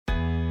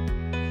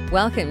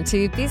Welcome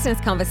to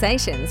Business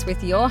Conversations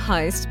with your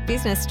host,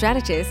 business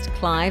strategist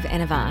Clive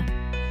Enever.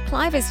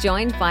 Clive is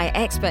joined by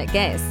expert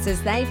guests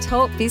as they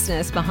talk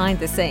business behind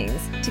the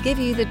scenes to give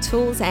you the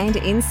tools and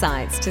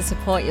insights to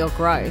support your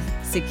growth,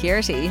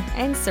 security,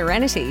 and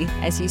serenity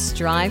as you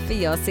strive for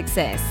your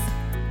success.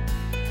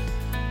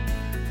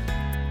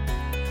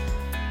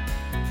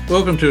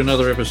 Welcome to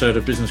another episode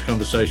of Business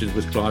Conversations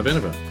with Clive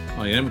Enever.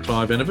 I am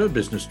Clive Enever,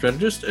 business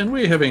strategist, and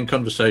we're having a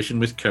conversation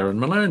with Karen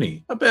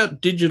Maloney about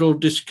digital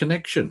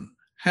disconnection,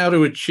 how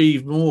to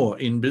achieve more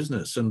in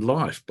business and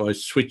life by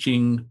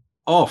switching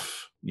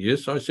off.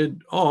 Yes, I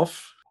said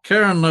off.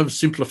 Karen loves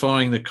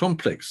simplifying the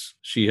complex.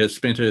 She has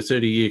spent her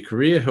 30-year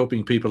career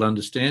helping people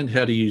understand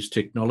how to use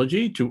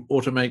technology to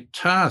automate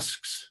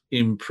tasks,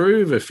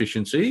 improve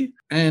efficiency,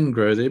 and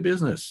grow their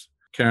business.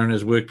 Karen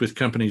has worked with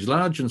companies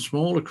large and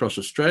small across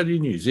Australia,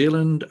 New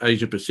Zealand,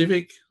 Asia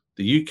Pacific,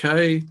 the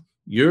UK,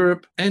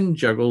 Europe, and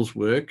juggles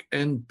work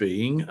and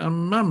being a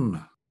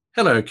mum.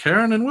 Hello,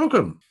 Karen, and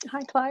welcome.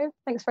 Hi, Clive.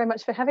 Thanks very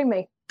much for having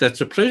me.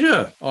 That's a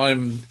pleasure.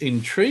 I'm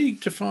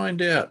intrigued to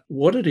find out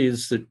what it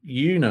is that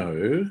you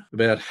know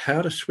about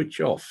how to switch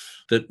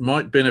off that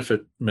might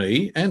benefit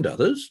me and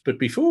others. But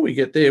before we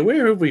get there,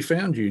 where have we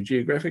found you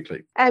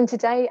geographically? And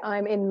today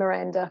I'm in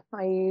Miranda.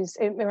 I use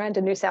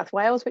Miranda, New South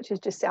Wales, which is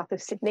just south of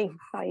Sydney.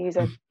 I use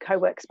a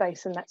co-work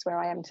space, and that's where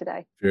I am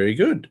today. Very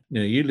good.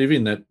 Now, you live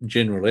in that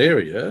general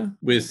area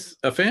with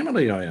a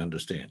family, I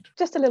understand.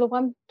 Just a little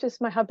one,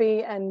 just my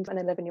hubby and an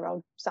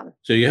 11-year-old son.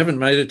 So you haven't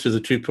made it to the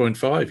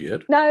 2.5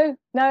 yet? No,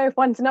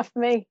 one's enough for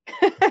me.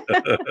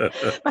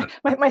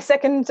 my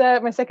second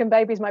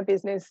baby's my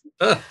business.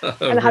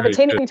 And I have a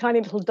teeny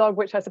tiny little dog,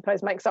 which I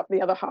suppose makes up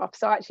the other half.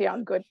 So actually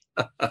I'm good.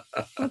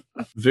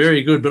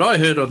 Very good. But I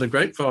heard on the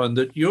grapevine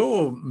that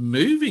you're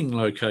moving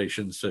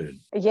location soon.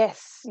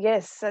 Yes.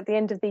 At the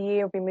end of the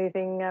year, we'll be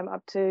moving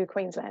up to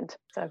Queensland.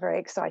 So very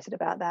excited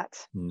about that.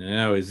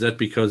 Now, is that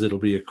because it'll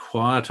be a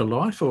quieter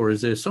life, or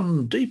is there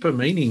some deeper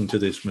meaning to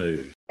this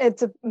move?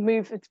 It's a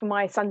move. It's for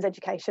my son's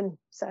education.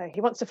 So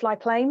he wants to fly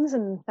planes,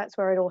 and that's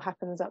where it all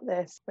happens up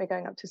there. So we're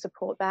going up to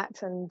support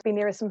that and be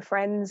nearer some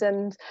friends.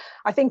 And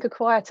I think a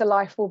quieter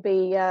life will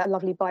be a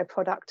lovely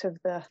byproduct of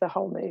the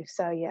whole move.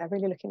 So yeah,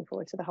 really looking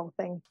forward to the whole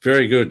thing.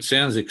 Very good.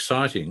 Sounds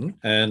exciting.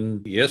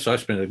 And yes, I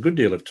spent a good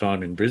deal of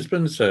time in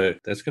Brisbane, so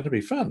that's going to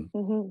be fun.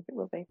 Mm-hmm, it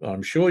will be.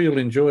 I'm sure you'll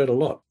enjoy it a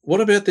lot.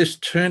 What about this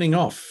turning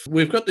off?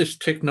 We've got this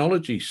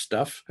technology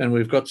stuff and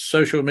we've got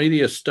social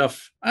media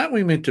stuff. Aren't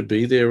we meant to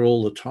be there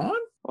all the time?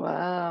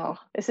 Wow,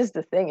 this is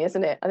the thing,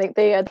 isn't it? I think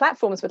the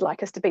platforms would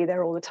like us to be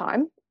there all the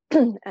time.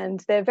 And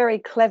they're very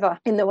clever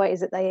in the ways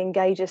that they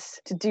engage us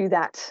to do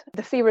that.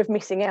 The fear of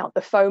missing out,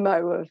 the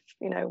FOMO of,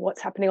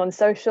 what's happening on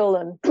social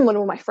and what are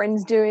all my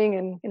friends doing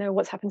and,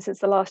 what's happened since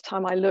the last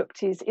time I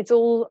looked it's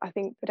all, I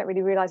think, we don't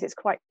really realise it's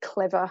quite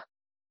clever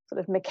sort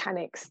of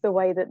mechanics, the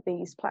way that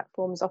these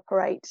platforms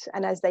operate.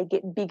 And as they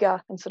get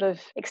bigger and sort of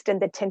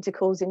extend their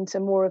tentacles into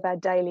more of our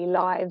daily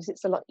lives,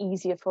 it's a lot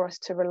easier for us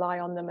to rely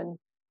on them and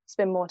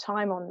spend more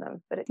time on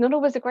them. But it's not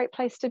always a great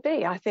place to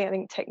be. I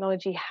think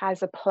technology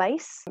has a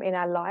place in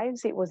our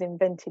lives. It was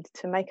invented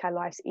to make our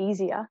lives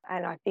easier.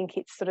 And I think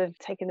it's sort of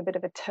taken a bit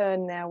of a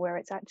turn now where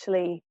it's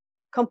actually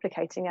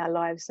complicating our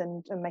lives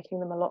and making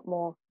them a lot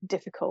more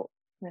difficult,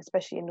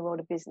 especially in the world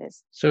of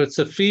business. So it's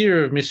a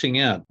fear of missing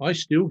out. I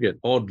still get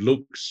odd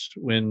looks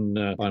when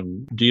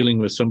I'm dealing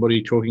with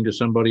somebody, talking to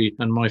somebody,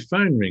 and my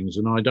phone rings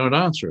and I don't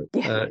answer it.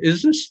 Yeah.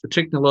 Is this a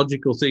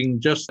technological thing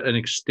just an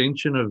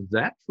extension of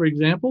that, for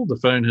example? The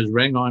phone has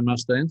rang, I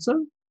must answer,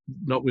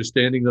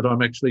 notwithstanding that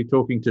I'm actually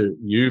talking to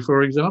you,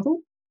 for example?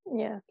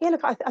 Yeah.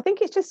 Look, I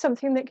think it's just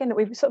something that, again, that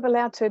we've sort of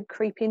allowed to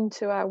creep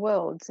into our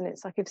worlds. And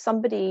it's like it's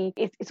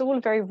all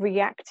a very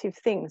reactive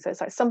thing. So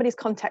it's like somebody's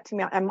contacting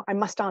me, I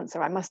must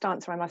answer, I must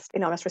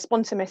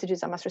respond to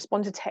messages, I must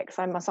respond to texts,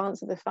 I must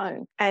answer the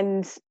phone.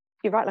 And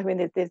you're right,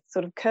 there's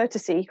sort of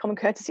common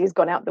courtesy has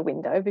gone out the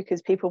window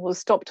because people will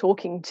stop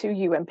talking to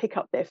you and pick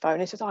up their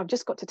phone. It's just, I've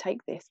just got to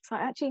take this. It's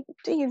like, actually,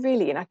 do you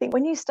really? And I think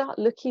when you start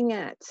looking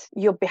at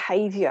your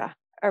behaviour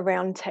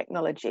around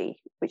technology,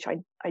 which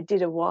I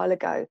did a while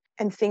ago,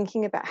 and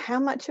thinking about how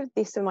much of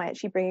this am I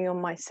actually bringing on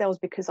myself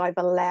because I've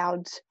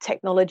allowed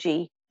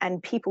technology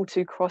and people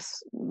to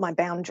cross my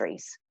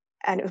boundaries.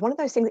 And it was one of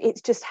those things,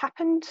 it's just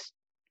happened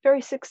very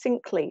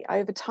succinctly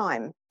over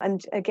time.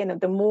 And again,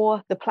 the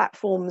more the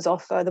platforms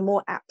offer, the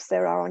more apps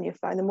there are on your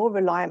phone, the more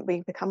reliant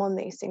we become on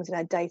these things in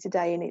our day to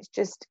day. And it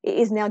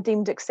is now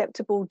deemed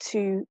acceptable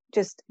to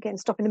just, again,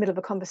 stop in the middle of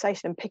a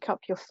conversation and pick up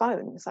your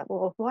phone. It's like,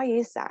 well, why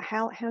is that?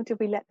 How did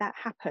we let that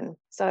happen?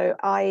 So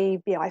I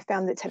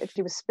found that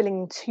technology was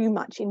spilling too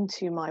much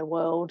into my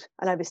world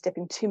and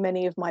overstepping too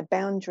many of my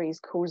boundaries,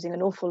 causing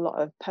an awful lot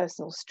of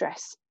personal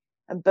stress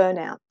and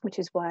burnout, which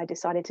is why I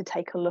decided to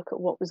take a look at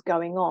what was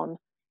going on.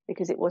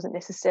 Because it wasn't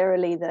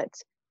necessarily that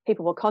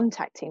people were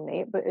contacting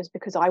me, but it was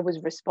because I was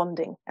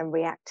responding and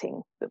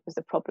reacting that was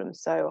the problem.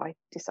 So I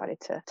decided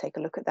to take a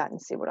look at that and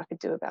see what I could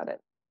do about it.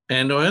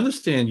 And I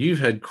understand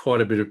you've had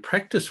quite a bit of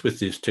practice with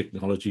this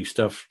technology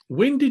stuff.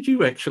 When did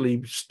you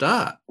actually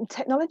start?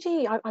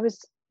 Technology, I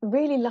was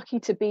really lucky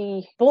to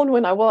be born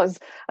when I was.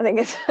 I think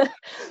it's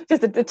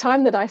just at the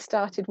time that I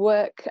started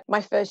work,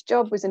 my first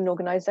job was in an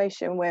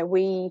organization where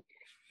we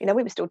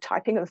were still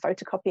typing and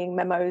photocopying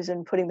memos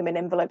and putting them in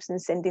envelopes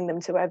and sending them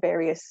to our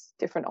various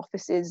different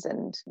offices.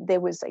 And there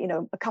was,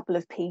 a couple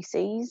of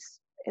PCs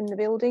in the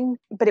building,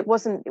 but it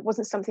wasn't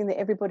something that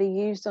everybody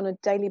used on a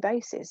daily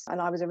basis.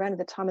 And I was around at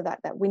the time of that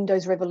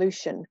Windows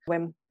revolution,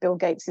 when Bill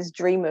Gates's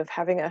dream of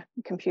having a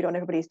computer on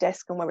everybody's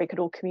desk and where we could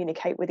all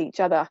communicate with each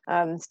other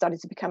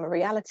started to become a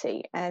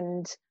reality.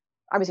 And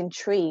I was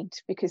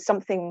intrigued because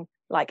something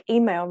like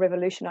email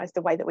revolutionized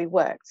the way that we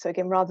worked. So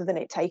again, rather than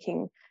it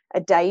taking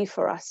a day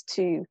for us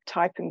to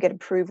type and get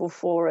approval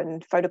for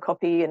and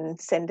photocopy and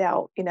send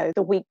out,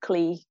 the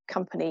weekly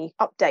company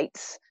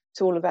updates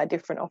to all of our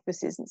different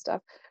offices and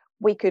stuff,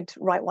 we could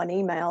write one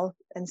email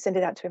and send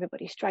it out to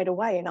everybody straight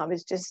away. And I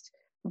was just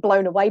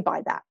blown away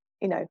by that.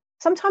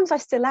 Sometimes I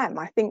still am.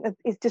 I think that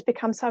it's just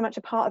become so much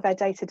a part of our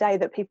day to day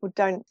that people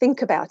don't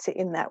think about it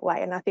in that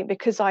way. And I think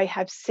because I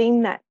have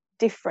seen that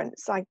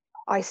difference,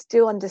 I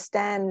still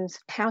understand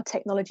how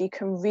technology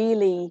can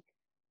really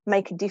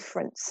make a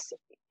difference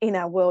in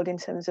our world in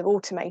terms of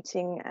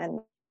automating and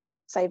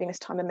saving us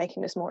time and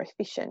making us more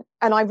efficient.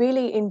 And I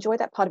really enjoyed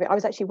that part of it. I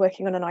was actually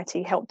working on an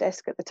IT help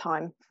desk at the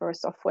time for a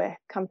software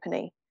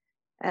company.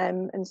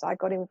 And so I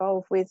got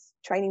involved with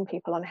training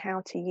people on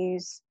how to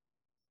use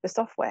the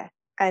software.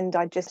 And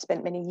I just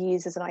spent many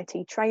years as an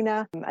IT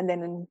trainer and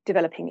then in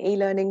developing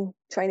e-learning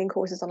training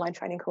courses, online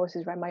training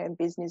courses, ran my own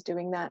business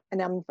doing that.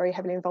 And I'm very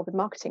heavily involved with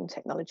marketing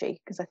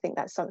technology because I think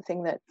that's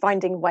something that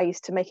finding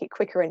ways to make it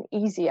quicker and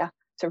easier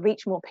to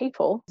reach more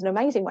people is an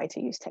amazing way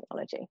to use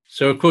technology.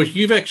 So, of course,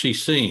 you've actually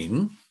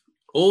seen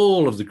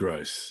all of the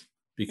growth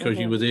because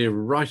you were there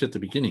right at the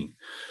beginning.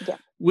 Yeah.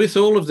 With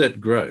all of that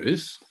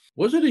growth,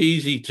 was it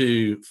easy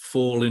to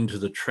fall into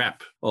the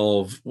trap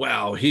of,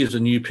 wow, here's a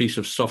new piece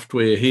of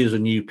software, here's a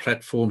new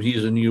platform,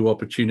 here's a new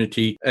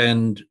opportunity,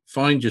 and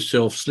find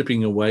yourself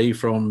slipping away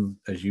from,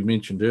 as you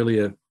mentioned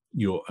earlier,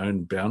 your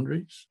own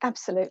boundaries?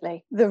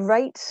 Absolutely. The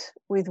rate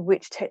with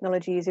which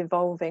technology is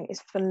evolving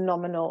is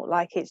phenomenal.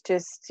 Like, it's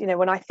just,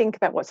 when I think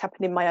about what's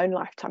happened in my own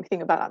lifetime, I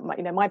think about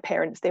my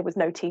parents, there was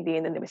no TV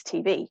and then there was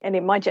TV. And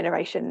in my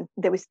generation,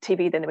 there was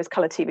TV, then there was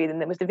color TV, then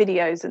there was the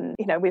videos, and,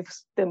 there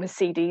was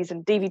CDs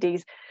and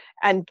DVDs.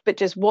 But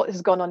just what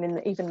has gone on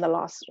in even the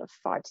last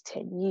 5 to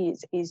 10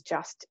 years is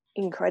just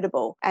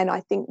incredible. And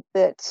I think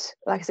that,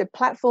 like I said,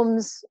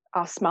 platforms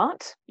are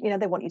smart.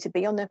 They want you to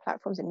be on their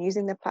platforms and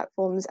using their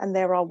platforms. And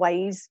there are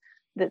ways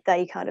that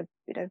they kind of,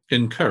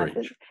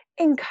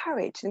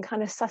 encourage and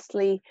kind of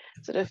subtly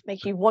sort of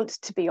make you want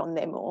to be on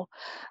there more.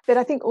 But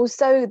I think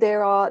also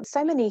there are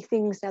so many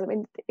things now.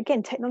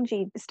 Again,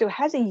 technology still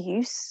has a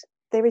use.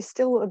 There is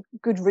still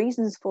good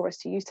reasons for us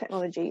to use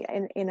technology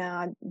in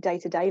our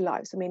day-to-day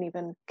lives. I mean,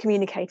 even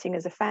communicating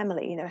as a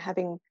family,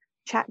 having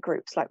chat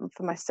groups, like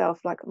for myself,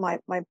 like my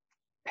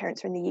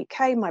parents are in the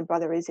UK, my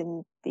brother is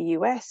in the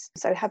US.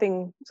 So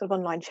having sort of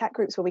online chat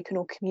groups where we can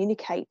all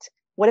communicate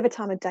whatever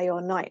time of day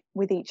or night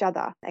with each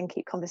other and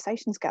keep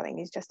conversations going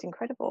is just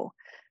incredible.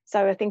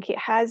 So I think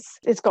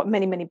it's got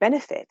many, many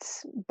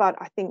benefits, but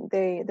I think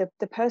the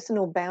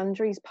personal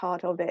boundaries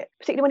part of it,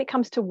 particularly when it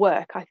comes to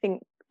work, I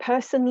think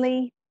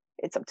personally,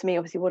 it's up to me,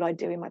 obviously, what I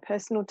do in my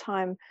personal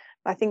time.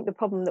 I think the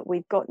problem that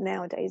we've got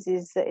nowadays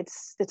is that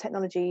it's the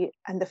technology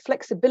and the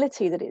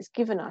flexibility that it's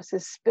given us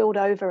has spilled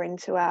over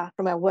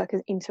from our work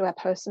into our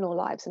personal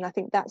lives. And I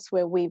think that's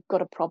where we've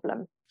got a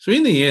problem. So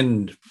in the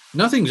end,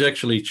 nothing's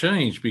actually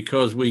changed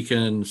because we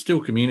can still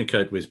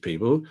communicate with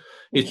people.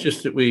 It's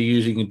just that we're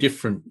using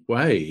different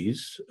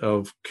ways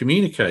of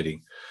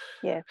communicating.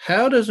 Yeah.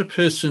 How does a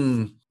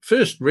person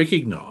first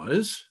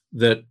recognise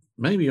that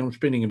maybe I'm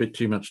spending a bit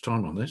too much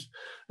time on this?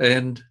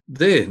 And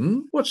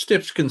then what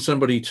steps can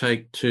somebody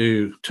take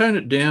to tone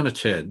it down a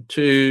tad,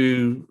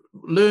 to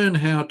learn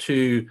how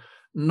to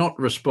not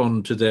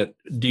respond to that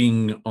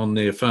ding on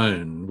their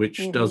phone,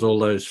 which does all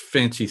those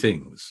fancy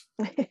things?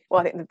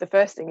 Well, I think the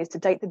first thing is to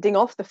take the ding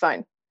off the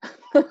phone.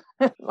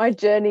 My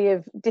journey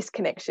of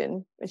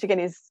disconnection, which again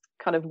is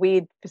kind of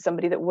weird for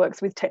somebody that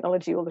works with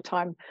technology all the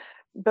time,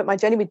 but my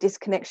journey with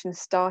disconnection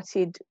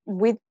started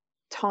with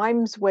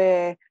times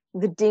where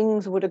the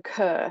dings would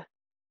occur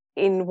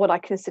in what I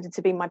consider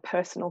to be my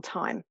personal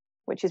time,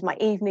 which is my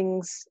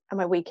evenings and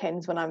my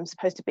weekends when I'm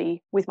supposed to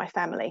be with my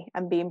family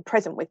and being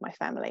present with my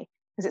family.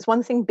 Because it's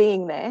one thing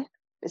being there,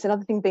 it's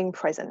another thing being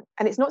present.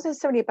 And it's not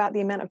necessarily about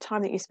the amount of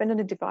time that you spend on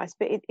a device,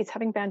 but it's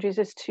having boundaries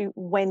as to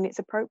when it's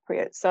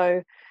appropriate.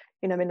 So,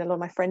 a lot of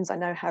my friends I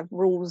know have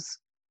rules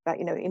about,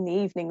 in the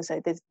evenings,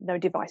 so there's no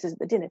devices at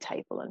the dinner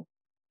table and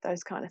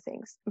those kind of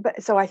things.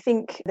 But so I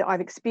think that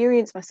I've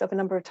experienced myself a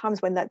number of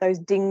times when those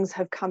dings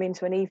have come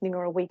into an evening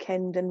or a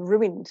weekend and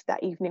ruined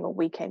that evening or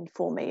weekend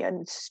for me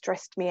and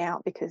stressed me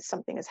out because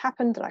something has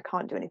happened that I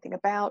can't do anything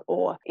about.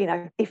 Or,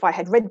 if I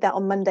had read that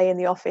on Monday in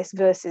the office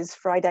versus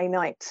Friday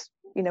night,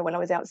 when I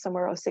was out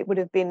somewhere else, it would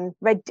have been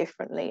read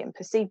differently and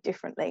perceived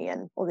differently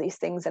and all these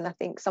things. And I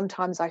think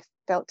sometimes I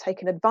felt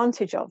taken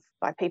advantage of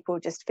by people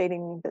just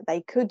feeling that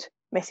they could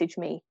message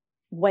me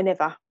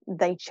whenever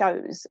they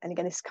chose. And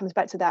again, this comes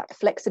back to that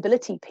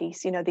flexibility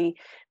piece. The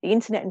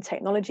internet and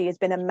technology has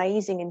been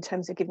amazing in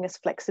terms of giving us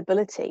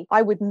flexibility.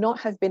 I would not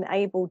have been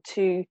able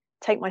to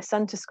take my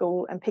son to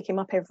school and pick him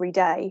up every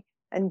day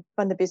and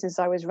run the business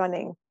I was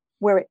running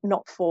were it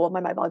not for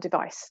my mobile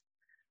device.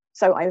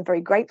 So I'm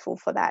very grateful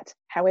for that.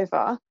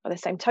 However, by the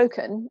same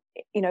token,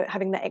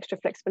 having that extra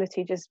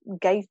flexibility just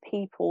gave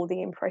people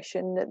the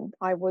impression that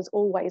I was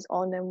always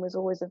on and was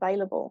always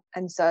available.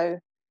 And so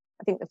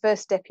I think the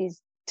first step is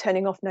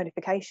turning off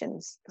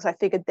notifications, because I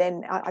figured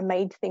then I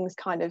made things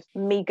kind of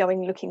me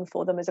going looking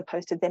for them as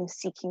opposed to them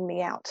seeking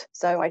me out.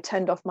 So I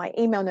turned off my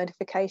email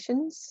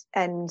notifications,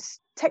 and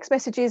text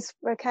messages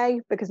were okay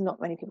because not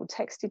many people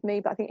texted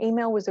me, but I think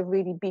email was a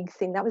really big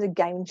thing. That was a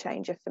game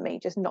changer for me,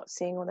 just not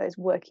seeing all those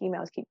work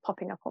emails keep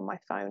popping up on my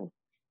phone,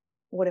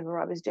 whatever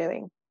I was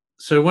doing.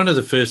 So one of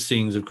the first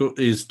things, of course,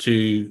 is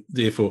to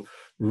therefore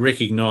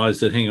recognise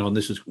that, hang on,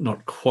 this is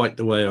not quite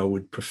the way I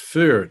would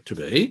prefer it to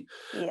be,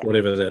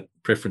 whatever that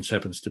preference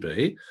happens to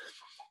be.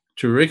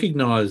 To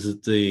recognise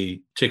that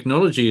the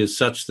technology is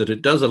such that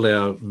it does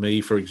allow me,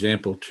 for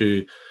example,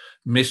 to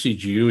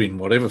message you in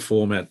whatever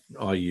format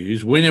I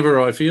use whenever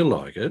I feel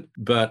like it,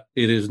 but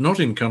it is not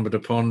incumbent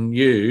upon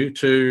you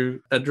to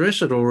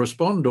address it or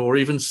respond or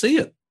even see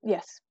it.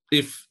 Yes.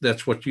 If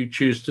that's what you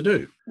choose to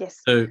do. Yes.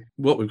 So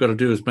what we've got to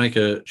do is make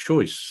a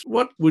choice.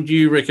 What would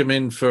you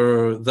recommend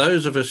for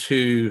those of us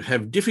who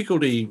have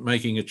difficulty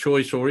making a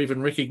choice or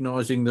even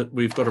recognising that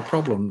we've got a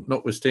problem,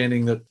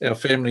 notwithstanding that our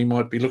family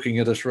might be looking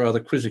at us rather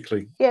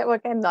quizzically? Yeah, well,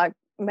 again,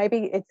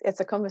 maybe it's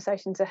a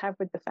conversation to have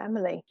with the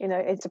family.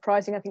 It's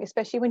surprising, I think,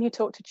 especially when you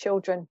talk to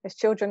children, because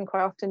children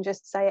quite often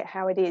just say it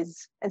how it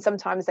is. And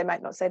sometimes they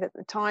might not say it at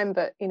the time,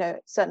 but,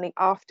 certainly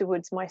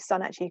afterwards, my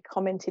son actually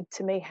commented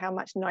to me how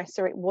much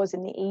nicer it was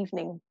in the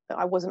evening that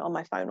I wasn't on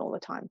my phone all the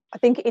time. I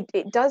think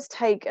it does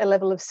take a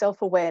level of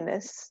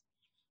self-awareness,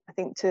 I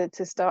think,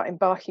 to start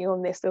embarking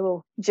on this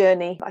little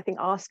journey. I think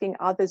asking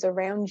others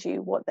around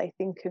you what they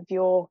think of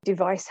your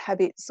device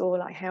habits, or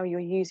like how you're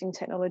using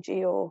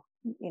technology, or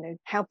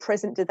how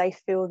present do they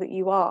feel that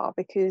you are?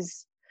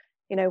 Because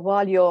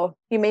while you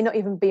may not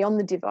even be on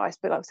the device,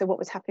 but like I said, what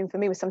was happening for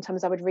me was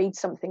sometimes I would read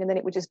something and then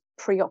it would just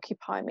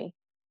preoccupy me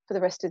for the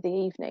rest of the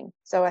evening.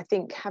 So I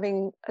think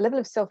having a level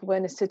of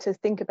self-awareness to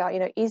think about,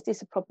 is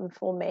this a problem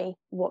for me?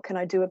 What can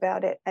I do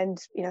about it? And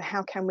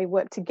how can we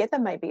work together,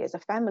 maybe as a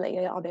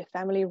family? Are there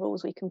family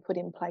rules we can put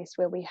in place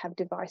where we have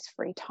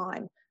device-free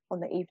time on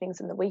the evenings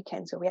and the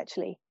weekends, where we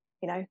actually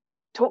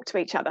talk to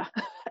each other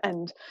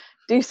and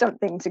do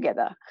something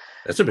together?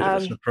 That's a bit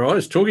of a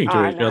surprise, talking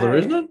to each other,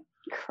 isn't it?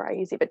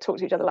 Crazy, but talk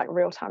to each other like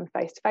real time,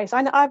 face to face.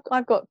 I know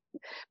I've got,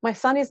 my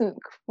son isn't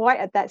quite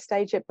at that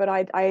stage yet, but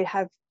I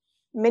have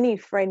many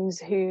friends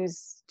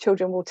whose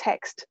children will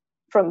text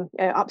from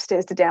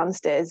upstairs to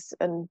downstairs,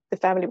 and the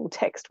family will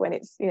text when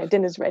it's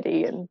dinner's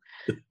ready and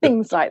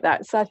things like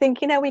that. So I think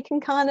we can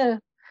kind of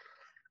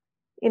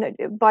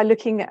by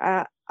looking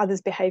at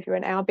others' behavior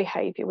and our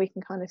behavior, we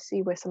can kind of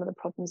see where some of the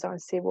problems are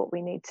and see what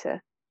we need to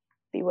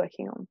be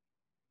working on.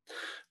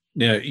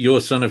 Now,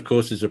 your son, of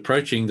course, is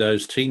approaching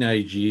those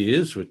teenage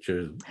years, which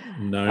are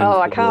known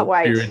I can't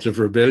wait. Periods of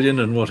rebellion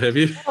and what have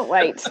you. Can't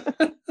wait.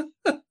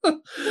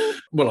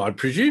 Well, I'm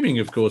presuming,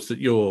 of course, that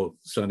your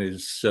son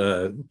is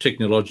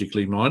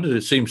technologically minded.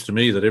 It seems to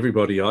me that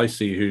everybody I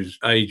see who's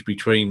aged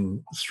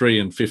between 3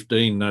 and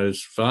 15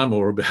 knows far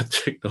more about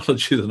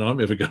technology than I'm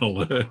ever going to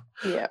learn.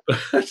 Yeah.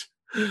 But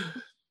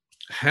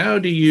how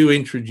do you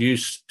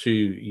introduce to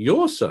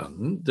your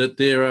son that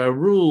there are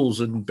rules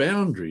and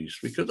boundaries?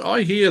 Because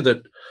I hear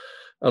that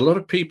a lot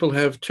of people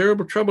have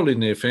terrible trouble in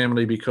their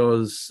family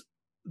because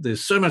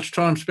there's so much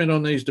time spent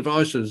on these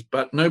devices,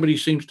 but nobody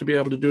seems to be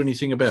able to do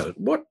anything about it.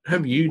 What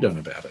have you done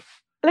about it?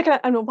 Look,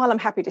 and while I'm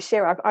happy to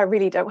share, I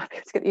really don't want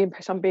people to get the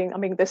impression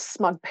I'm being this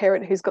smug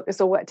parent who's got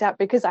this all worked out,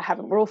 because I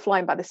haven't. We're all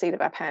flying by the seat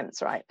of our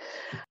pants, right?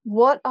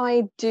 What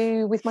I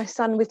do with my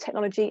son with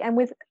technology and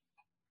with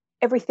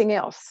everything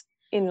else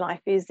in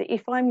life is that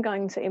if I'm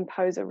going to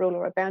impose a rule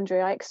or a boundary,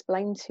 I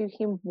explain to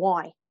him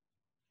why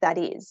that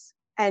is.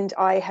 And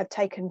I have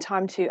taken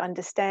time to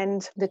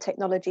understand the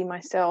technology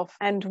myself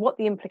and what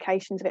the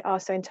implications of it are.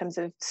 So in terms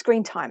of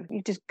screen time,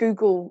 you just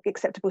Google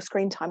acceptable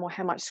screen time, or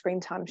how much screen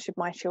time should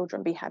my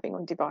children be having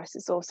on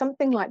devices, or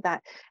something like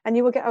that. And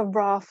you will get a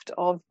raft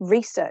of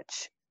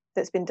research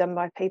that's been done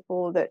by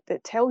people that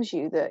tells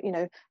you that,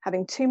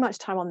 having too much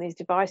time on these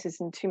devices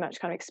and too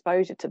much kind of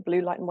exposure to blue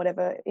light and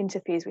whatever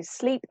interferes with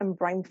sleep and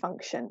brain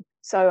function.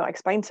 So I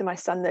explained to my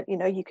son that,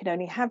 you can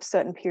only have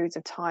certain periods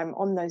of time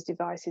on those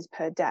devices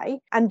per day.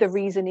 And the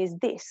reason is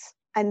this.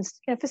 And,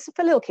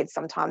 for little kids,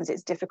 sometimes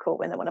it's difficult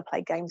when they want to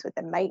play games with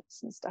their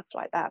mates and stuff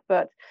like that.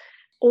 But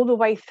all the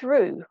way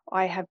through,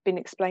 I have been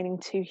explaining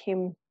to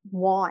him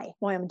why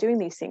I'm doing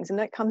these things. And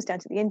that comes down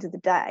to the end of the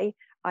day,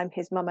 I'm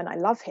his mum and I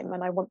love him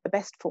and I want the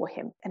best for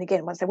him. And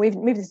again, once we've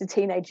moved into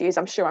teenage years,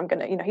 I'm sure I'm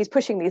going to, he's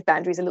pushing these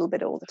boundaries a little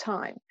bit all the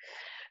time.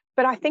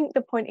 But I think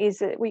the point is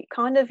that we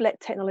kind of let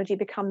technology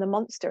become the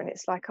monster, and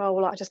it's like, oh,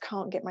 well, I just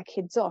can't get my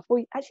kids off.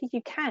 Well, actually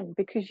you can,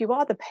 because you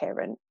are the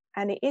parent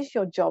And it is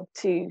your job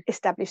to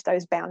establish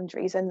those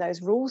boundaries and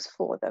those rules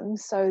for them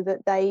so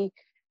that they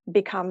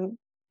become,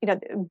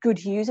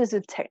 good users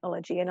of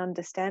technology and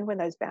understand when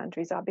those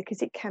boundaries are,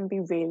 because it can be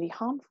really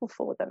harmful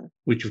for them.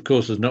 Which, of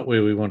course, is not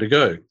where we want to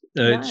go.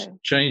 It's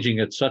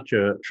changing at such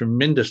a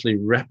tremendously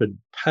rapid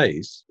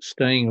pace.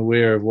 Staying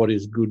aware of what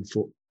is good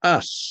for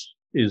us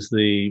is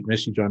the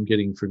message I'm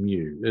getting from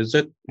you. Is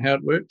that how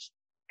it works?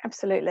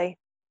 Absolutely.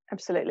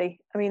 Absolutely.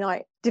 I mean,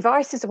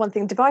 devices are one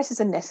thing. Devices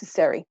are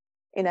necessary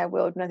in our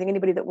world, and I think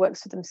anybody that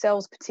works for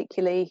themselves,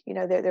 particularly,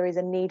 there is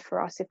a need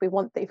for us if we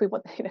want.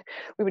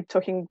 We were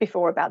talking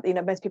before about,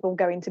 most people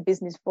go into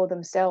business for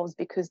themselves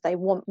because they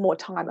want more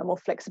time and more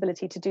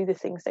flexibility to do the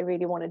things they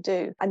really want to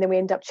do, and then we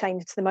end up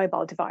changing to the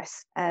mobile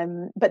device.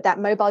 But that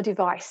mobile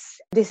device,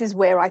 this is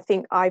where I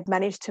think I've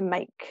managed to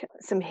make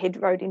some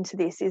headroad into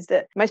this, is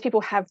that most people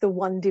have the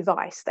one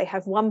device. They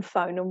have one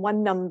phone and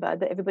one number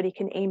that everybody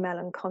can email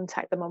and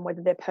contact them on,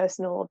 whether they're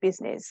personal or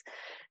business.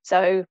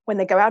 So when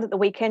they go out at the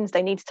weekends,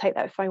 they need to take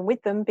that phone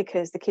with them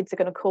because the kids are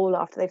going to call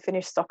after they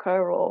finish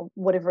soccer or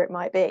whatever it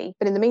might be.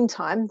 But in the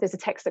meantime, there's a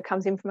text that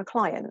comes in from a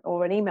client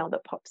or an email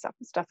that pops up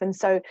and stuff. And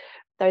so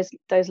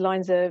those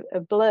lines are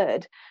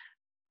blurred.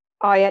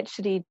 I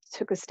actually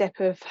took a step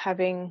of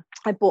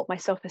I bought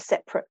myself a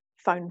separate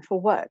phone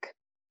for work.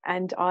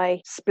 And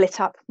I split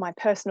up my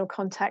personal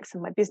contacts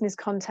and my business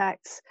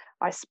contacts.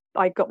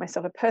 I got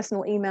myself a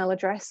personal email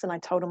address and I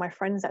told all my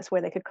friends that's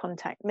where they could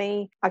contact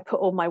me. I put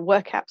all my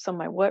work apps on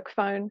my work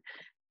phone.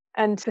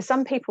 And for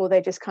some people,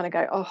 they just kind of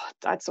go, oh,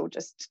 that's all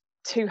just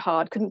too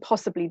hard. Couldn't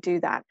possibly do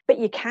that. But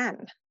you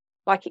can.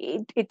 Like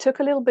it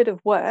took a little bit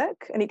of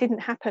work, and it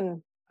didn't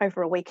happen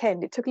over a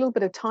weekend. It took a little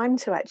bit of time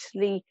to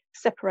actually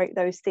separate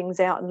those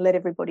things out and let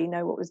everybody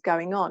know what was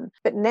going on.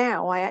 But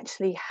now I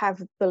actually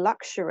have the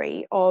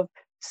luxury of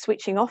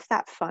switching off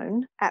that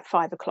phone at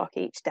 5 o'clock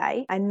each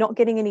day and not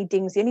getting any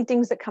dings. The only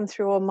dings that come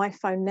through on my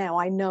phone now,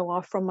 I know,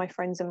 are from my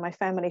friends and my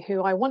family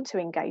who I want to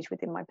engage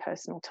with in my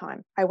personal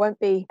time. I won't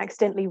be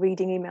accidentally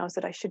reading emails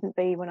that I shouldn't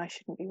be when I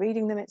shouldn't be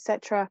reading them,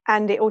 etc.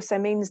 And it also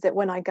means that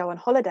when I go on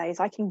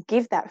holidays, I can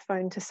give that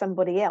phone to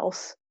somebody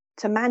else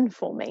to man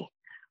for me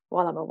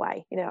while I'm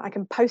away. I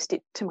can post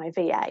it to my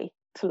VA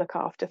to look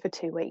after for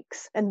 2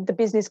 weeks, and the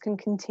business can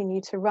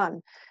continue to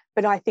run.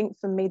 But I think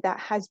for me, that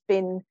has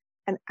been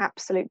an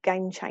absolute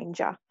game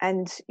changer,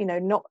 and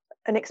not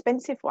an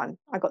expensive one.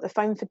 I got the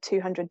phone for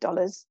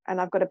 $200,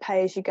 and I've got a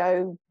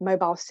pay-as-you-go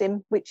mobile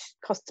SIM, which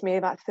costs me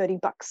about $30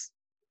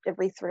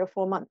 every 3 or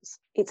 4 months.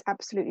 It's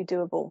absolutely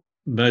doable.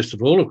 Most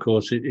of all, of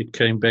course, it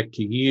came back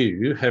to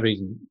you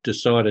having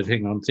decided,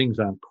 hang on, things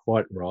aren't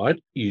quite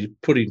right. You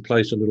put in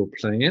place a little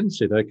plan,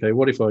 said, okay,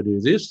 what if I do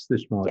this?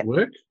 This might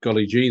work.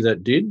 Golly gee,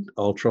 that did.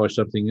 I'll try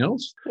something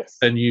else. Yes.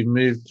 And you've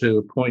moved to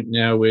a point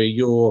now where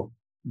you're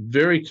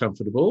very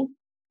comfortable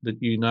that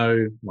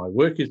my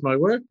work is my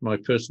work, my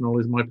personal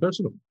is my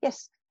personal.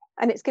 Yes.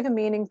 And it's given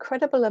me an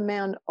incredible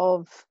amount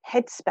of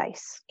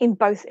headspace in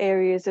both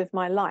areas of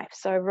my life.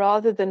 So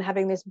rather than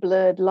having this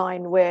blurred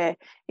line where,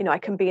 I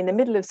can be in the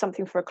middle of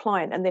something for a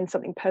client and then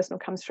something personal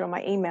comes through on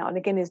my email. And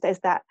again, there's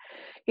that,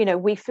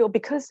 we feel,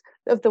 because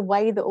of the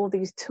way that all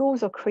these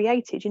tools are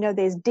created,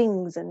 there's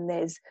dings and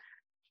there's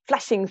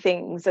flashing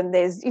things and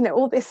there's,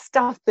 all this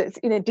stuff that's,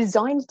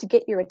 designed to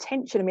get your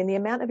attention. I mean, the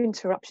amount of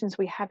interruptions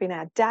we have in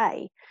our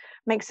day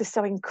makes us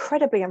so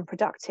incredibly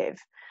unproductive.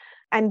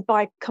 And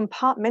by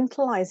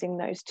compartmentalizing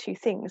those two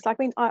things,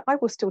 I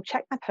will still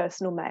check my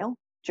personal mail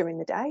during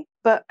the day,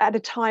 but at a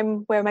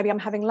time where maybe I'm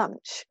having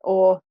lunch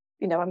or,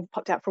 I'm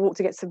popped out for a walk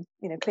to get some,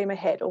 clear my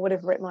head or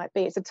whatever it might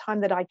be. It's a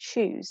time that I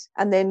choose.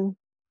 And then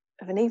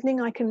of an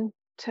evening, I can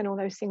turn all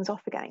those things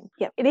off again.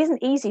 Yeah, it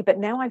isn't easy, but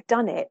now I've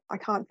done it, I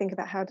can't think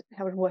about how it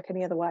would work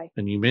any other way.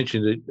 And you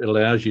mentioned it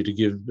allows you to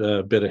give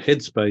better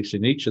headspace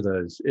in each of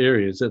those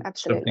areas. That's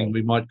Absolutely. Something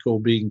we might call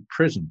being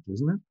present,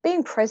 isn't it?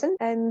 Being present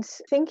and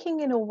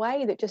thinking in a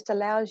way that just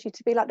allows you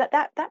to be like that.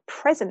 That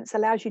presence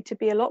allows you to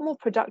be a lot more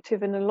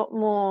productive and a lot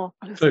more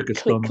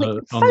focused on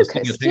the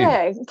thing at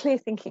hand. Yeah, clear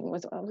thinking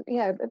was,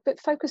 but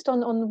focused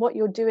on what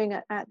you're doing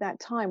at that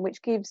time,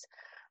 which gives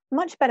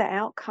much better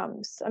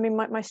outcomes. I mean,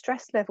 my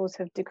stress levels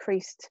have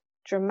decreased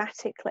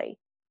dramatically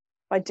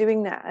by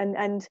doing that.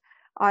 And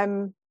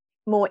I'm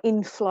more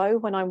in flow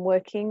when I'm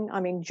working.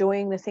 I'm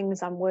enjoying the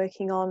things I'm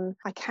working on.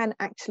 I can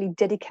actually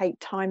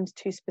dedicate times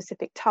to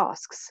specific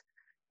tasks,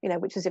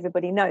 which, as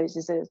everybody knows,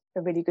 is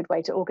a really good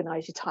way to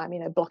organize your time,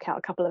 block out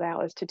a couple of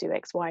hours to do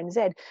X, Y, and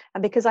Z.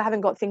 And because I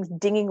haven't got things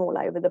dinging all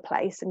over the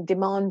place and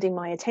demanding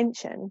my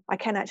attention, I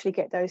can actually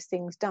get those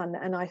things done.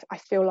 And I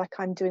feel like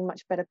I'm doing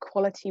much better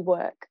quality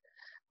work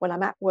when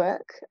I'm at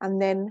work,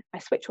 and then I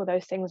switch all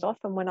those things off.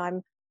 And when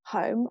I'm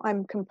home,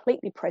 I'm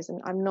completely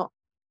present. I'm not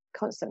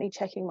constantly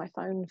checking my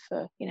phone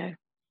for,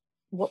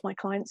 what my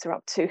clients are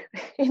up to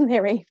in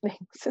their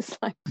evenings.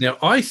 Now,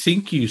 I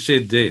think you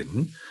said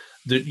then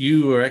that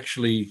you were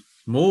actually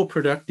more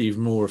productive,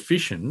 more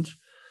efficient,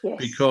 yes,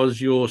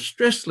 because your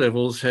stress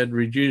levels had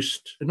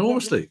reduced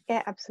enormously.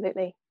 Yeah,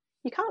 absolutely.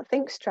 You can't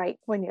think straight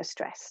when you're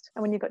stressed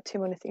and when you've got too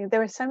many things.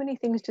 There are so many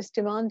things just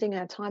demanding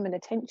our time and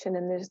attention,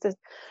 and there's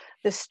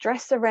the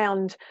stress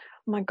around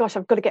oh my gosh,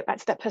 I've got to get back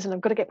to that person,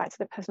 I've got to get back to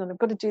that person, and I've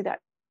got to do that.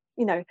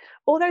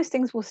 All those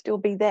things will still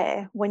be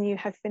there when you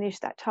have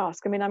finished that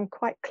task. I mean, I'm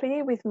quite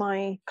clear with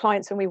my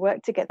clients when we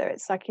work together.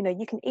 It's like,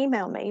 you can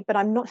email me, but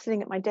I'm not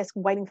sitting at my desk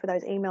waiting for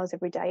those emails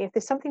every day. If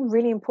there's something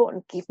really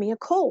important, give me a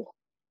call.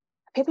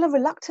 People are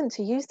reluctant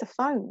to use the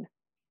phone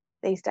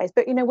these days,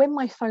 but when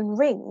my phone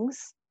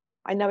rings,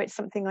 I know it's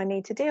something I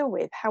need to deal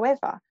with.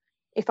 However,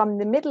 if I'm in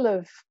the middle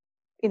of,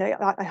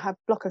 I have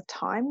a block of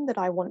time that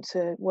I want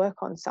to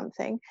work on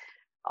something,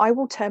 I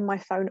will turn my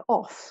phone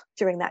off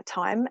during that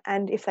time.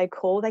 And if they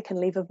call, they can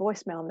leave a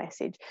voicemail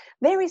message.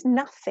 There is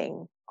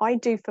nothing I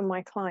do for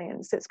my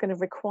clients that's going to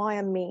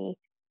require me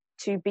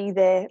to be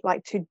there,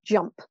 like to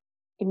jump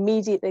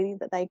immediately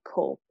that they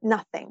call.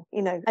 Nothing,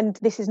 and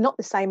this is not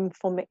the same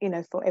for me,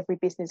 for every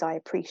business. I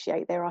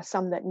appreciate there are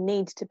some that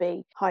need to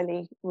be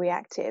highly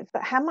reactive,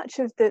 but how much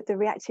of the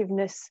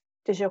reactiveness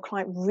does your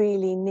client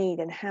really need,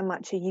 and how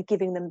much are you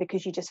giving them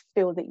because you just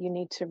feel that you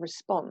need to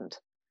respond?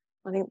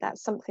 I think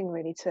that's something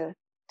really to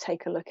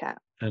take a look at.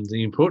 And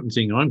the important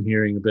thing I'm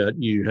hearing about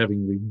you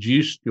having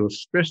reduced your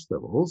stress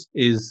levels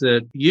is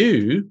that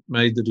you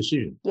made the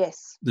decision.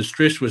 Yes. The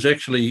stress was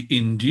actually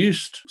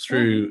induced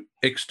through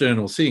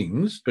external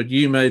things, but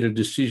you made a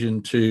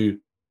decision to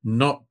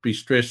not be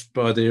stressed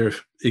by their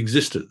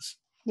existence.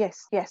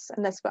 Yes.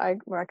 And that's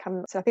where I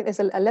come. So I think there's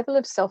a level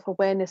of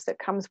self-awareness that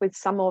comes with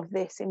some of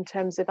this in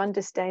terms of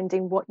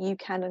understanding what you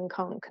can and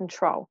can't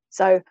control.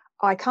 So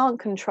I can't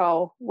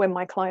control when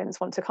my clients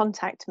want to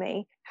contact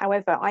me.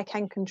 However, I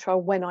can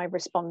control when I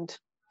respond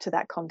to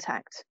that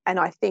contact. And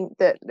I think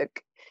that,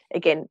 look,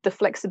 again, the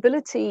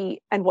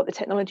flexibility and what the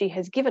technology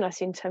has given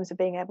us in terms of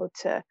being able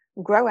to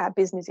grow our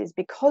businesses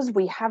because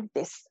we have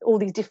all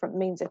these different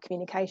means of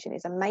communication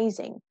is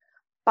amazing.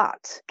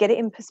 But get it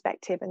in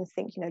perspective and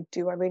think,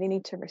 do I really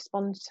need to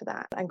respond to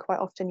that? And quite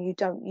often you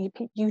don't.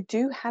 You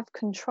do have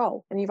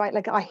control. And you're right,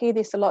 like I hear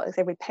this a lot,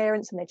 with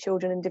parents and their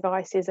children and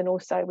devices, and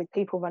also with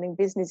people running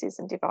businesses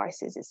and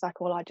devices. It's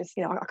like, well, I just,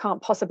 I can't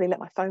possibly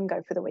let my phone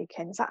go for the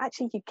weekend. So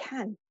actually you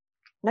can.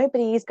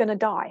 Nobody is going to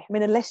die. I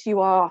mean, unless you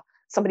are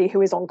somebody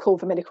who is on call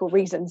for medical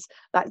reasons,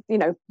 that,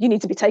 you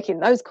need to be taking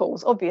those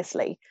calls,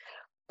 obviously.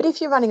 But if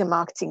you're running a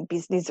marketing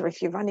business, or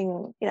if you're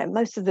running,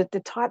 most of the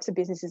types of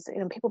businesses,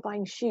 people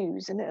buying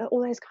shoes and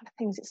all those kind of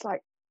things, it's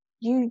like,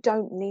 you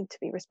don't need to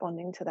be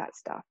responding to that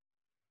stuff.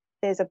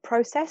 There's a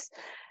process.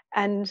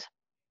 And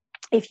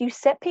if you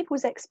set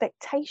people's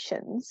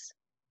expectations,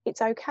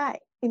 it's okay.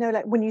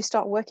 Like when you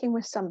start working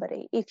with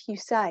somebody, if you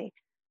say,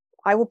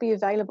 I will be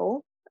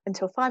available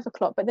until 5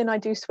 o'clock, but then I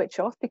do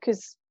switch off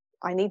because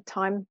I need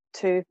time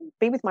to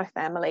be with my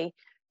family,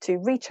 to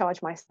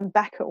recharge myself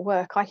back at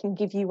work, I can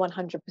give you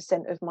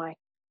 100% of my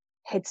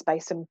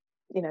headspace and,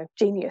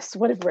 genius,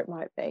 whatever it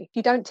might be.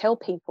 You don't tell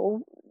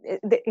people,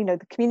 the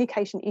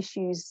communication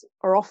issues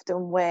are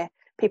often where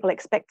people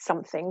expect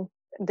something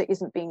that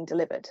isn't being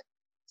delivered.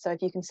 So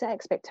if you can set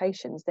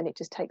expectations, then it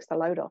just takes the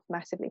load off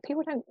massively.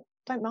 People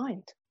don't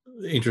mind.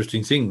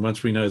 Interesting thing.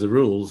 Once we know the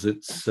rules,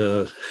 it's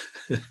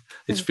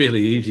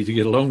fairly easy to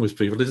get along with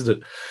people, isn't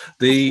it?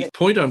 The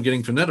point I'm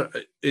getting from that,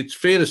 it's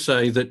fair to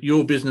say that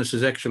your business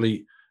has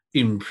actually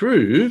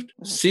improved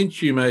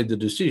since you made the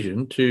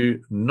decision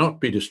to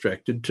not be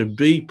distracted, to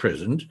be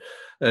present,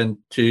 and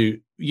to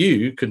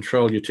you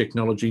control your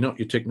technology, not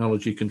your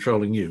technology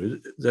controlling you.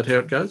 Is that how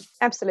it goes?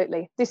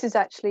 Absolutely. This is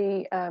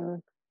actually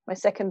my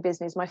second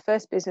business. My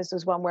first business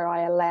was one where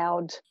I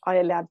allowed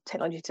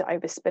technology to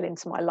overspill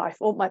into my life.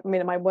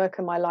 My work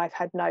and my life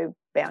had no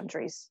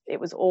boundaries. It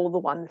was all the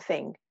one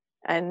thing.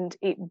 And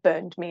it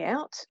burned me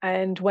out.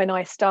 And when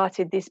I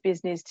started this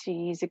business 2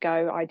 years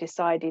ago, I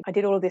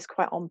did all of this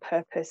quite on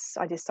purpose.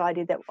 I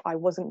decided that I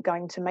wasn't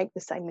going to make the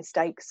same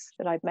mistakes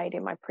that I'd made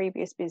in my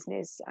previous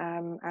business,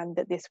 and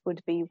that this would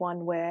be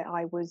one where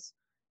I was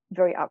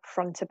very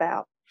upfront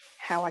about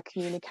how I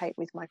communicate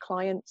with my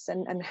clients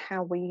and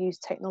how we use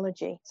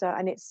technology. So,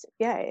 and it's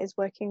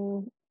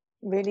working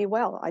really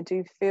well. I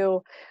do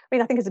feel,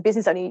 I think as a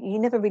business owner, you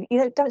never really,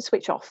 don't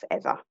switch off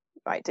ever.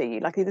 Right, do you?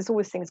 Like, there's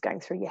always things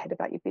going through your head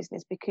about your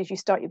business because you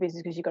start your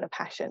business because you've got a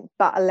passion.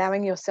 But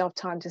allowing yourself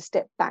time to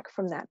step back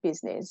from that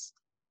business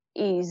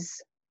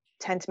is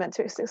tantamount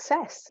to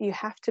success. You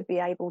have to be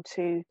able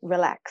to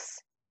relax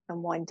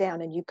and wind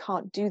down, and you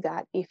can't do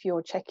that if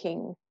you're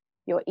checking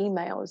your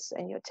emails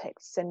and your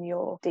texts and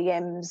your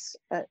DMs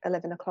at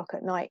 11 o'clock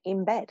at night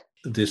in bed.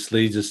 This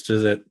leads us to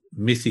that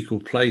mythical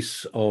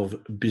place of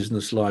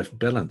business life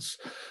balance.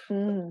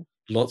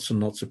 Lots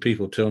and lots of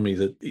people tell me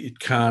that it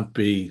can't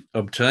be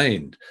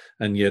obtained,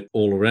 and yet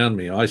all around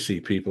me I see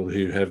people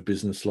who have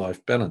business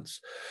life balance.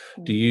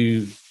 Do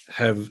you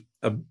have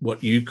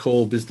what you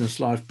call business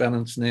life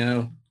balance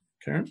now,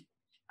 Karen?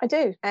 I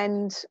do.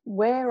 And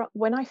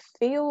when I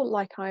feel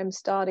like I'm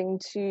starting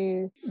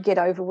to get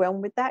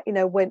overwhelmed with that,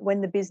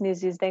 when the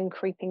business is then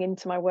creeping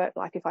into my work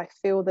life, if I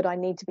feel that I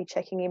need to be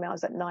checking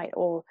emails at night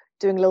or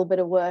doing a little bit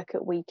of work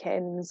at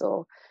weekends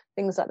or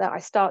things like that, I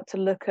start to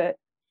look at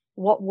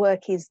what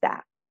work is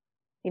that,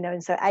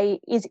 and so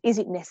is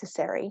it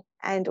necessary?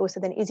 And also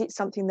then, is it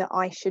something that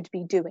I should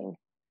be doing?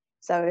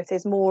 So if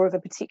there's more of a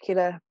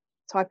particular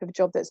type of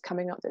job that's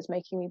coming up that's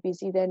making me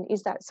busy, then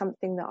is that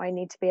something that I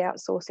need to be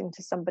outsourcing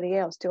to somebody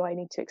else? Do I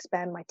need to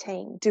expand my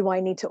team? Do I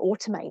need to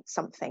automate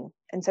something?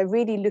 And so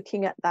really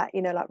looking at that,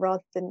 you know, like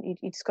rather than you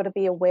just got to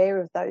be aware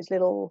of those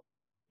little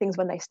things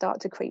when they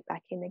start to creep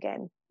back in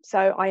again. So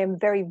I am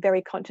very,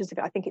 very conscious of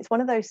it. I think it's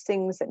one of those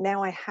things that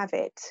now I have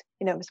it,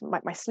 you know,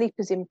 my sleep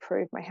has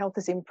improved, my health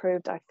has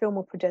improved, I feel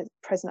more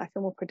present, I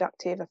feel more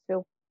productive, I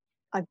feel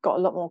I've got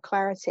a lot more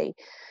clarity,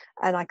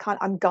 and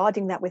I'm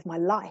guarding that with my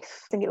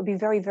life. I think it would be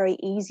very, very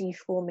easy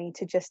for me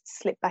to just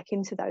slip back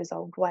into those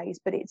old ways,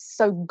 but it's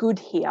so good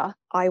here.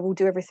 I will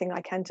do everything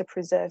I can to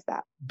preserve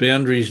that.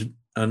 Boundaries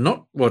are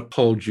not what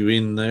holds you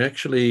in. They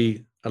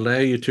actually allow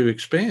you to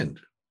expand.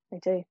 They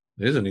do.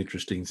 There's an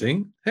interesting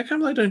thing. How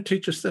come they don't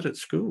teach us that at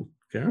school,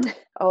 Karen?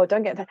 Oh,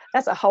 don't get that.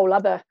 That's a whole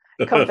other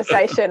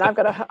conversation. I've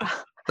got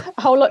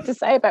a whole lot to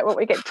say about what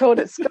we get taught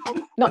at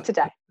school. Not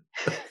today.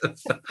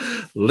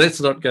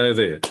 Let's not go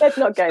there. Let's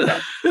not go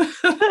there.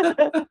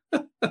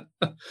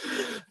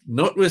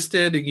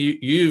 Notwithstanding,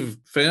 you've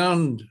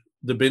found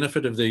the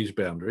benefit of these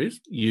boundaries.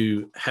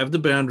 You have the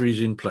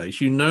boundaries in place.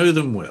 You know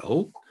them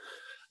well,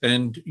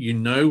 and you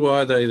know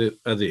why they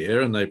are there,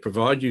 and they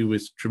provide you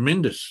with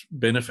tremendous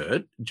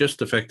benefit. Just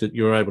the fact that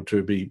you're able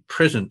to be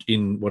present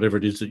in whatever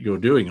it is that you're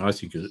doing, I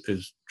think,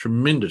 is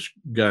tremendous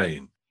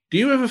gain. Do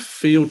you ever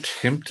feel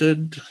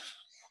tempted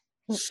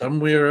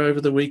somewhere over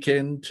the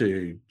weekend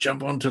to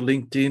jump onto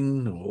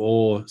LinkedIn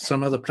or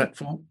some other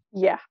platform?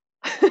 Yeah.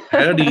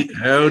 How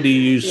do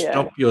you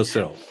stop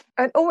yourself?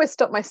 I always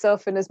stop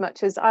myself in as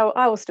much as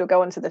I will still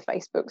go onto the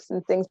Facebooks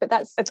and things, but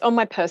it's on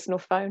my personal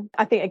phone.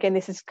 I think, again,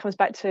 comes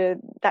back to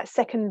that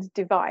second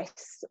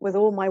device with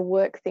all my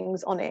work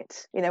things on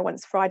it. You know,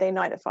 once Friday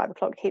night at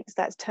 5:00 hits,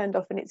 that's turned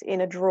off and it's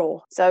in a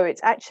drawer. So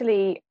it's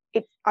actually,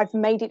 I've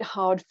made it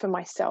hard for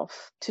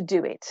myself to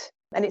do it.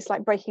 And it's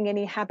like breaking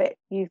any habit.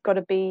 You've got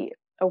to be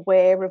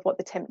aware of what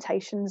the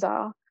temptations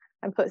are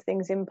and put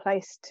things in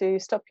place to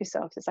stop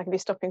yourself. It's like if you're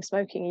stopping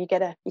smoking, you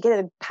get a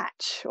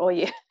patch, or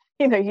you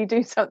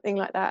do something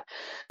like that.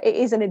 It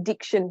is an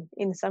addiction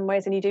in some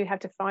ways, and you do have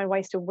to find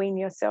ways to wean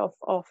yourself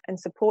off and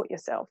support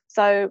yourself.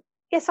 So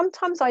yeah,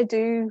 sometimes I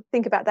do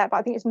think about that, but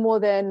I think it's more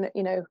than,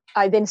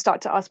 I then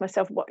start to ask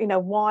myself,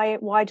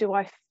 why do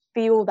I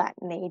feel that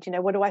need?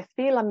 What do I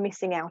feel I'm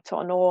missing out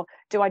on? Or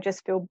do I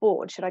just feel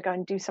bored? Should I go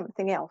and do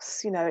something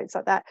else? It's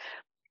like that.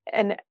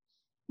 And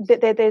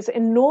there's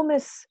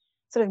enormous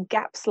sort of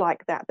gaps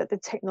like that the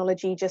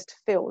technology just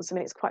fills. I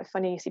mean, it's quite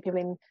funny. You see people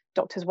in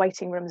doctors'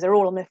 waiting rooms, they're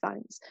all on their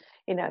phones,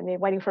 and they're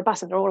waiting for a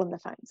bus and they're all on their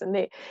phones. And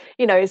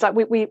it's like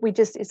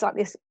it's like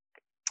this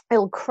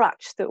little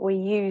crutch that we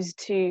use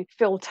to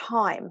fill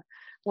time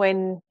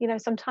when,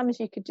 sometimes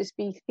you could just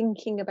be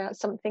thinking about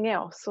something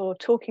else or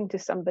talking to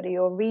somebody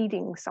or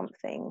reading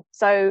something.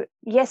 So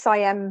yes, I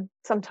am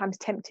sometimes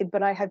tempted,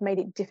 but I have made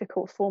it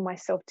difficult for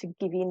myself to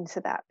give in to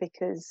that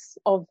because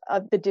of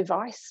the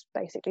device.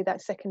 Basically,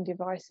 that second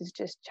device has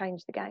just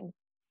changed the game.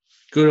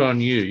 Good on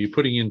you. You're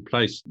putting in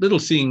place little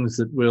things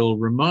that will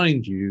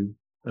remind you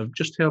of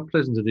just how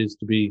pleasant it is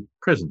to be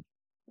present.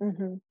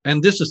 Mm-hmm.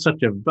 And this is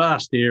such a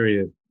vast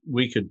area.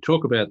 We could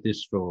talk about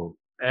this for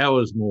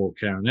hours more,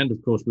 Karen, and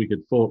of course we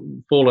could fall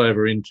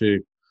over into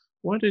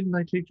why didn't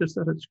they teach us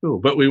that at school,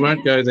 but we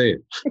won't go there.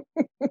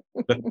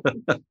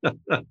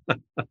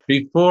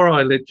 Before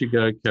I let you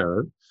go,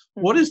 Karen,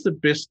 what is the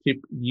best tip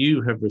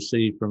you have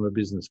received from a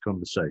business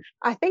conversation?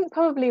 I think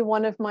probably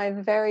one of my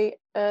very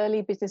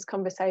early business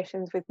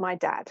conversations with my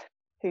dad,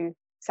 who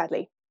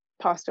sadly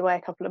passed away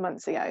a couple of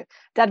months ago.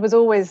 Dad was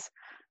always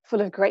full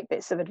of great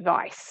bits of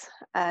advice,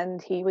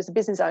 and he was a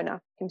business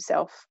owner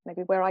himself.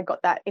 Maybe where I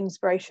got that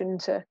inspiration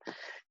to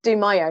do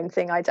my own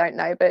thing, I don't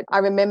know, but I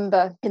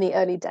remember in the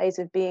early days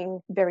of being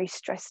very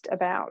stressed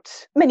about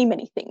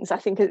many things. I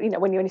think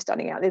when you're only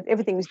starting out,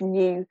 everything's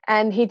new,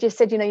 and he just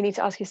said, you need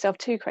to ask yourself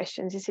two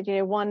questions. He said,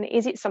 one,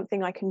 is it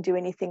something I can do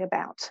anything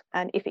about?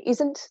 And if it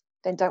isn't,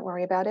 then don't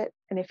worry about it,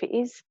 and if it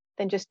is,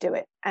 then just do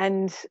it.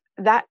 And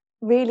that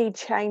really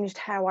changed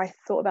how I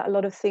thought about a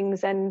lot of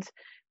things, and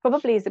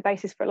probably is the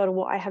basis for a lot of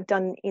what I have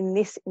done in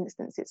this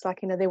instance. It's like,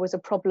 there was a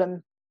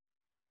problem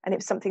and it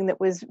was something that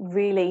was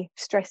really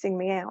stressing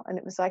me out. And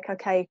it was like,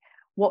 okay,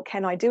 what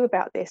can I do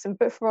about this?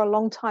 But for a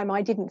long time,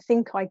 I didn't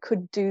think I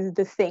could do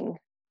the thing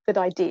that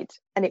I did.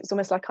 And it was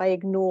almost like I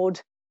ignored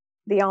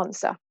the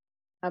answer.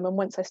 And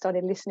once I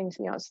started listening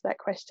to the answer to that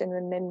question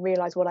and then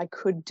realized what I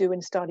could do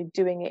and started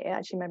doing it, it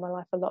actually made my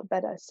life a lot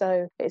better.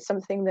 So it's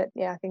something that,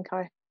 I think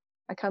I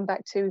come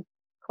back to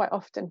quite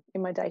often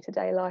in my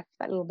day-to-day life,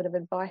 that little bit of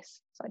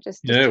advice. So I just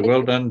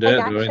well done,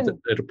 Dad.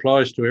 It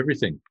applies to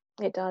everything.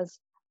 It does.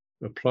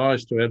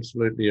 Applies to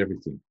absolutely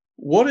everything.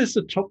 What is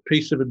the top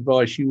piece of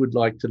advice you would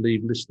like to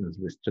leave listeners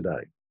with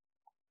today?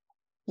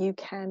 You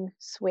can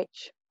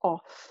switch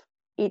off.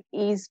 It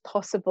is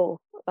possible.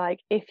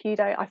 Like, if you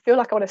don't, I feel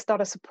like I want to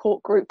start a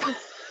support group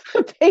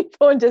for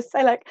people and just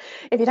say, like,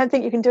 if you don't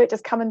think you can do it,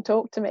 just come and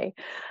talk to me.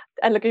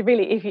 And look,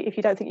 really, if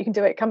you don't think you can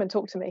do it, come and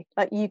talk to me.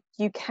 Like,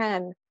 you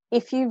can.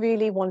 If you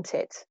really want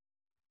it,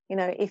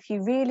 if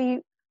you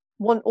really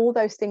want all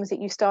those things that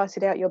you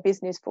started out your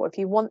business for, if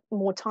you want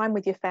more time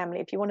with your family,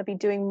 if you want to be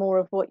doing more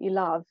of what you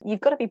love,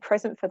 you've got to be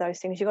present for those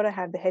things. You've got to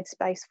have the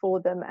headspace for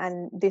them,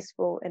 and this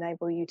will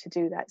enable you to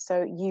do that.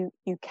 So you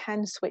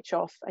can switch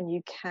off and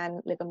you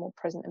can live a more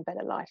present and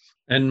better life.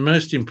 And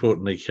most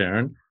importantly,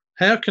 Karen,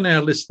 how can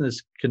our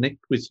listeners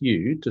connect with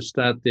you to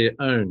start their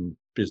own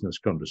business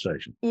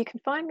conversation? You can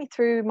find me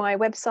through my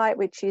website,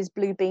 which is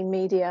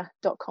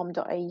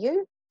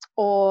bluebeanmedia.com.au,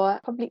 or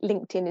probably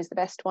LinkedIn is the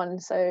best one.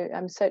 So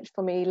search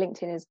for me.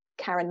 LinkedIn is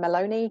Karen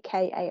Maloney,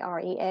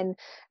 Karen,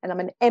 and I'm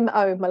an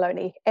M-O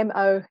Maloney,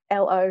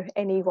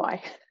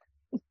 Moloney,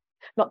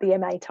 not the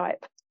M-A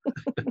type.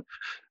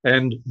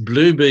 And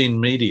Blue Bean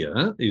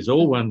Media is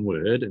all one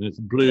word, and it's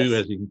blue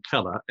Yes. as in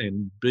colour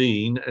and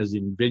bean as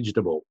in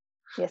vegetable.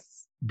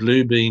 Yes.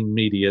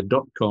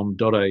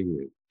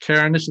 bluebeanmedia.com.au.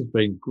 Karen, this has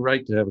been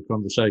great to have a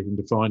conversation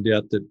to find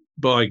out that,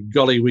 by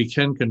golly, we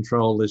can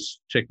control this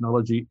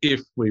technology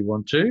if we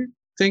want to.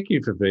 Thank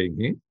you for being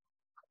here.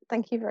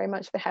 Thank you very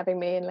much for having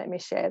me and let me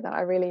share that.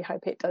 I really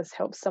hope it does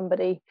help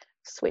somebody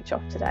switch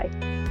off today.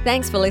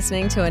 Thanks for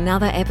listening to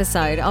another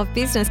episode of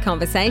Business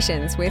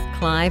Conversations with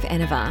Clive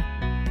Enever.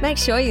 Make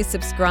sure you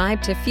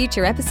subscribe to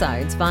future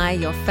episodes via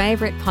your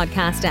favourite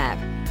podcast app,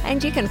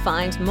 and you can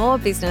find more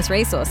business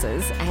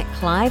resources at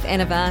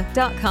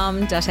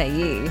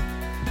cliveenever.com.au.